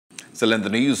Still in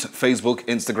the news, Facebook,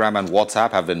 Instagram and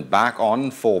WhatsApp have been back on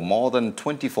for more than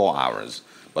 24 hours.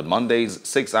 But Monday's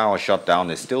 6-hour shutdown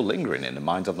is still lingering in the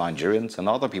minds of Nigerians and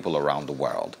other people around the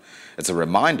world. It's a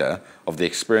reminder of the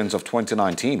experience of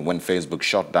 2019 when Facebook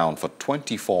shut down for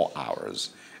 24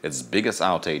 hours, its biggest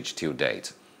outage till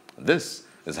date. This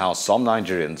is how some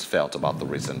Nigerians felt about the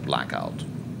recent blackout.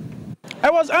 I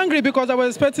was angry because I was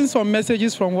expecting some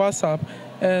messages from WhatsApp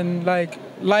and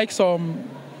like some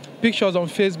pictures on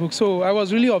Facebook. So I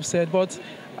was really upset, but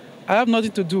I have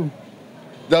nothing to do.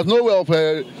 There's no way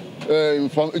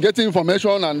of getting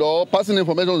information and or passing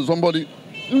information to somebody.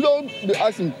 You don't be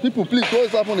asking people, please, what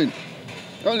is happening?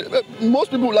 And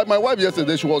most people, like my wife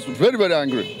yesterday, she was very, very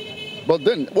angry. But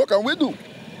then, what can we do?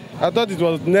 I thought it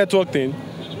was network thing.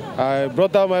 I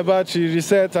brought out my battery,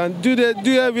 reset, and do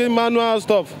every manual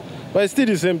stuff. But it's still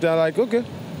the same thing. I'm like, okay,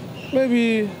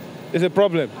 maybe it's a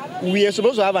problem. We were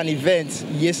supposed to have an event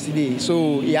yesterday,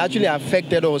 so it actually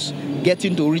affected us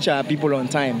getting to reach our people on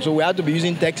time. So we had to be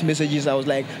using text messages. I was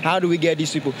like, how do we get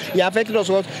these people? It affected us.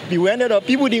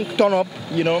 People didn't turn up,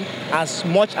 as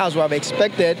much as we have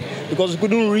expected because we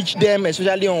couldn't reach them,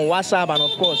 especially on WhatsApp and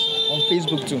of course on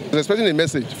Facebook too. I was expecting a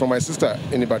message from my sister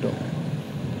in Ibadan.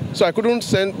 So I couldn't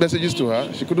send messages to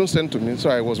her. She couldn't send to me.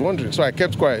 So I was wondering. So I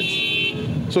kept quiet.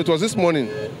 So it was this morning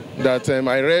that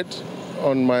I read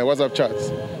on my WhatsApp chat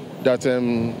that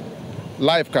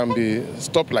life can be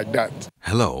stopped like that.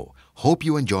 Hello, hope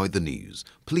you enjoyed the news.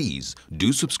 Please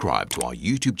do subscribe to our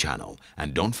YouTube channel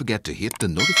and don't forget to hit the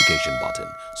notification button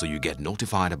so you get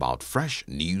notified about fresh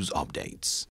news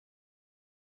updates.